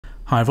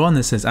Hi everyone,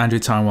 this is Andrew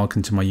Ty and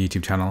welcome to my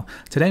YouTube channel.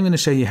 Today I'm going to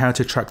show you how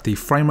to track the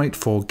frame rate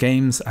for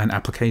games and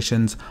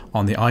applications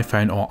on the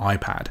iPhone or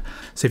iPad.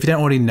 So if you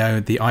don't already know,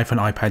 the iPhone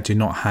and iPad do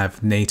not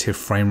have native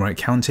frame rate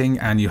counting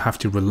and you have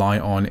to rely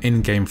on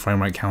in-game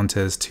frame rate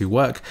counters to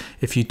work.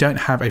 If you don't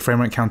have a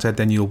frame rate counter,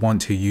 then you'll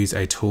want to use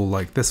a tool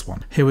like this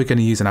one. Here we're going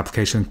to use an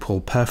application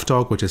called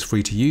PerfDog, which is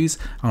free to use,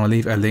 and I'll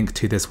leave a link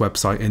to this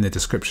website in the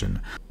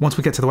description. Once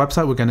we get to the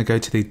website, we're going to go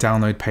to the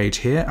download page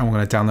here and we're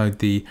going to download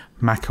the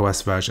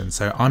macOS version.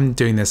 So I'm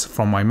doing this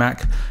from my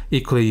Mac.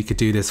 Equally, you could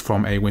do this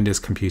from a Windows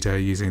computer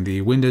using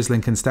the Windows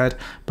link instead,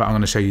 but I'm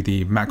going to show you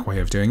the Mac way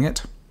of doing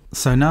it.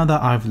 So now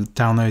that I've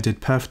downloaded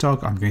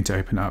PerfDog, I'm going to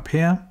open it up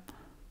here.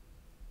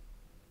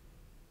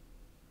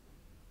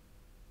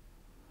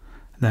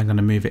 Then I'm going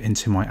to move it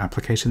into my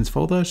applications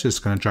folder.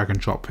 Just going to drag and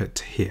drop it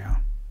here.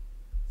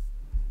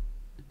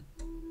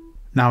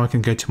 Now I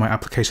can go to my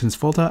applications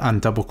folder and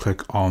double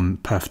click on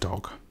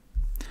PerfDog.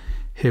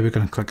 Here we're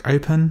going to click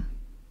open.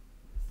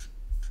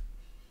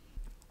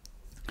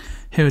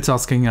 Here it's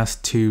asking us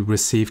to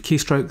receive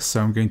keystrokes,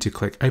 so I'm going to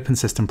click Open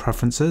System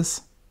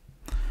Preferences,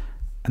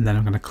 and then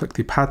I'm going to click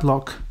the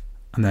padlock,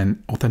 and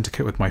then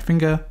authenticate with my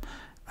finger,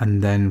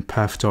 and then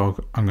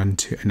PerfDog I'm going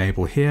to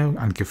enable here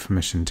and give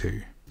permission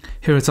to.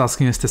 Here it's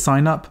asking us to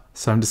sign up,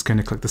 so I'm just going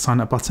to click the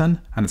sign up button,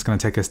 and it's going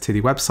to take us to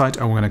the website,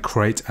 and we're going to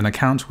create an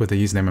account with a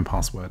username and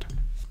password.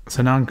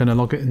 So now I'm going to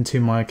log it into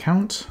my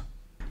account.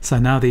 So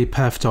now the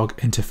PerfDog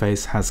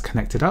interface has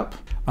connected up.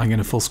 I'm going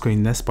to full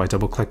screen this by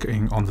double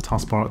clicking on the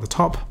taskbar at the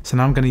top. So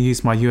now I'm going to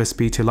use my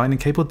USB to Lightning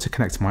cable to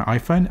connect to my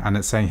iPhone, and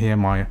it's saying here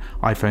my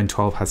iPhone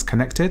 12 has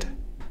connected.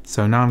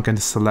 So now I'm going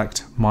to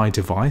select my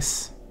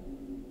device.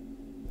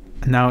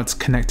 And now it's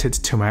connected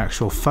to my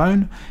actual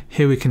phone.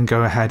 Here we can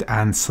go ahead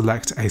and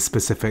select a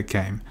specific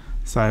game.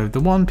 So the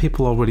one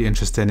people are really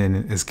interested in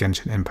is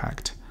Genshin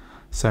Impact.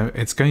 So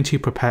it's going to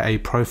prepare a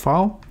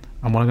profile,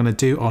 and what I'm going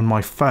to do on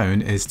my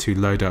phone is to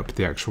load up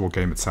the actual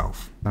game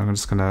itself. Now I'm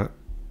just going to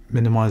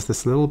minimize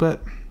this a little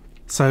bit.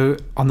 So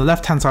on the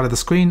left hand side of the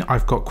screen,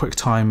 I've got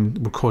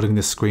QuickTime recording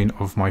this screen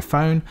of my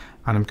phone,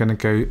 and I'm going to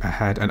go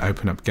ahead and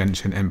open up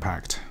Genshin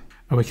Impact.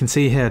 And we can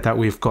see here that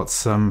we've got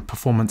some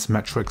performance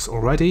metrics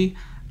already,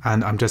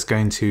 and I'm just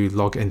going to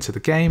log into the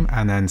game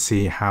and then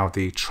see how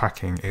the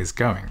tracking is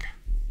going.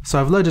 So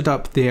I've loaded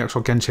up the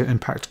actual Genshin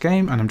Impact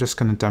game, and I'm just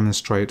going to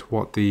demonstrate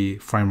what the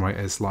frame rate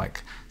is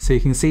like. So you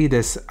can see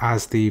this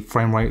as the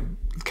frame rate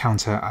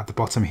counter at the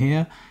bottom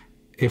here.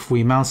 If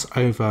we mouse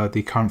over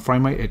the current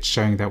frame rate, it's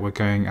showing that we're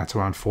going at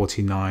around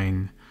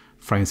 49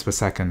 frames per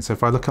second. So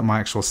if I look at my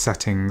actual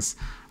settings,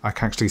 I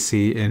can actually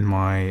see in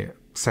my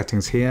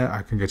settings here,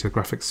 I can go to the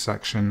graphics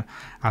section,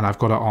 and I've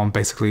got it on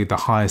basically the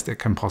highest it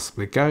can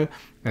possibly go.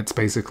 It's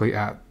basically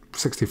at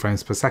 60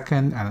 frames per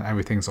second and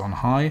everything's on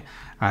high,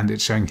 and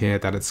it's showing here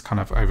that it's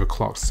kind of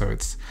overclocked. So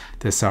it's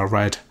this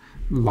red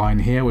line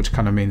here, which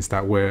kind of means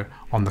that we're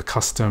on the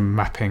custom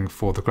mapping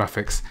for the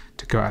graphics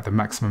to go at the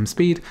maximum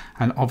speed,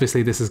 and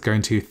obviously this is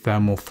going to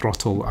thermal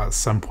throttle at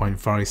some point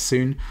very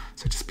soon,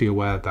 so just be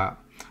aware that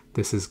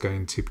this is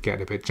going to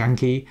get a bit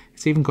janky.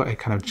 It's even got a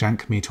kind of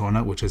jank meter on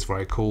it, which is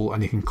very cool,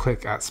 and you can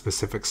click at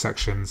specific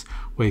sections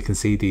where you can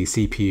see the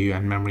CPU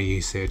and memory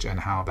usage and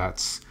how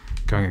that's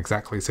going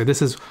exactly. So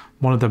this is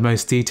one of the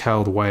most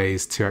detailed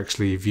ways to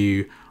actually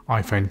view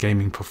iPhone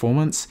gaming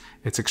performance.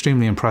 It's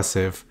extremely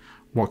impressive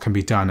what can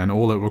be done, and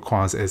all it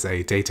requires is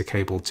a data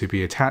cable to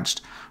be attached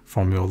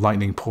from your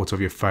Lightning port of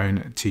your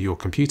phone to your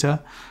computer,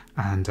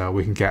 and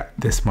we can get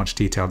this much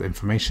detailed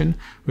information.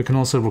 We can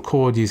also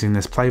record using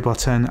this play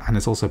button, and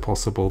it's also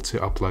possible to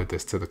upload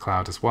this to the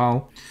cloud as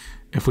well.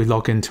 If we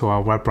log into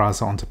our web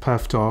browser onto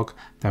PerfDog,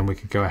 then we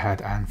can go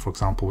ahead and, for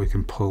example, we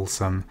can pull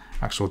some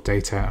actual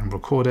data and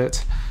record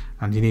it,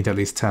 and you need at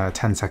least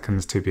 10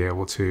 seconds to be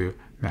able to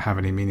have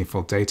any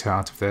meaningful data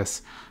out of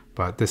this,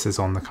 but this is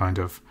on the kind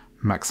of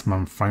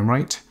maximum frame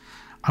rate.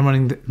 I'm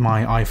running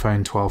my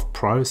iPhone 12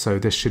 Pro, so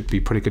this should be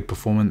pretty good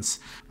performance.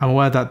 I'm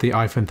aware that the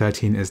iPhone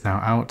 13 is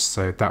now out,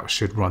 so that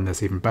should run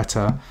this even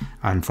better,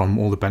 and from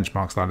all the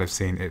benchmarks that I've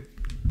seen, it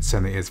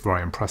certainly is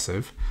very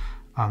impressive.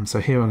 So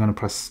here I'm going to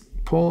press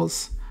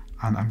pause,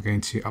 and I'm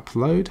going to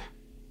upload.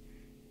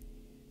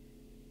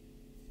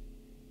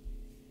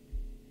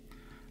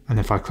 And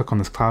if I click on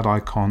this cloud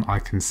icon, I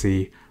can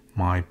see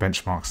my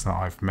benchmarks that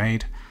I've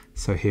made.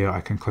 So here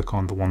I can click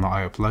on the one that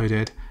I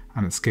uploaded,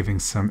 and it's giving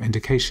some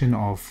indication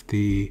of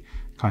the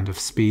kind of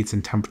speeds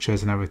and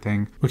temperatures and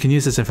everything. We can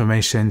use this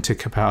information to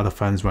compare other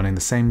phones running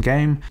the same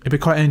game. It'd be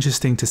quite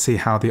interesting to see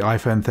how the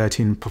iPhone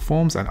 13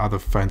 performs and other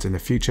phones in the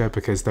future,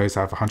 because those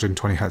have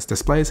 120Hz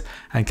displays,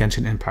 and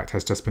Genshin Impact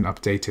has just been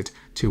updated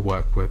to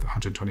work with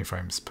 120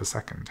 frames per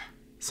second.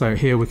 So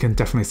here we can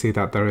definitely see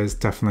that there is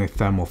definitely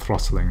thermal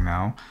throttling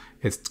now.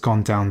 It's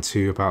gone down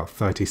to about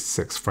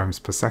 36 frames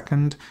per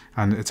second,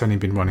 and it's only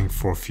been running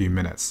for a few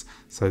minutes.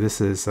 So this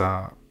is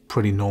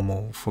pretty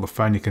normal for the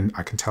phone.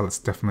 I can tell it's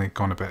definitely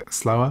gone a bit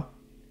slower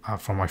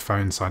from my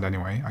phone side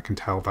anyway. I can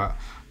tell that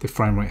the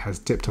frame rate has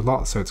dipped a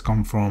lot, so it's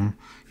gone from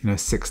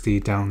 60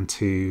 down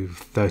to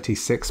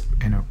 36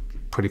 in a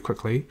pretty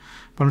quickly.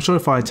 But I'm sure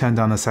if I turn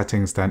down the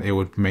settings, then it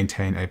would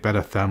maintain a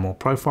better thermal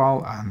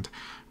profile and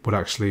would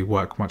actually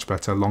work much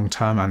better long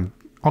term, and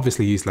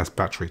obviously use less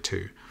battery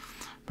too.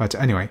 But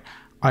anyway,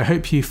 I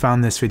hope you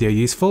found this video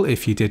useful.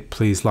 If you did,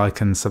 please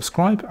like and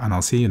subscribe, and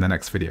I'll see you in the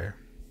next video.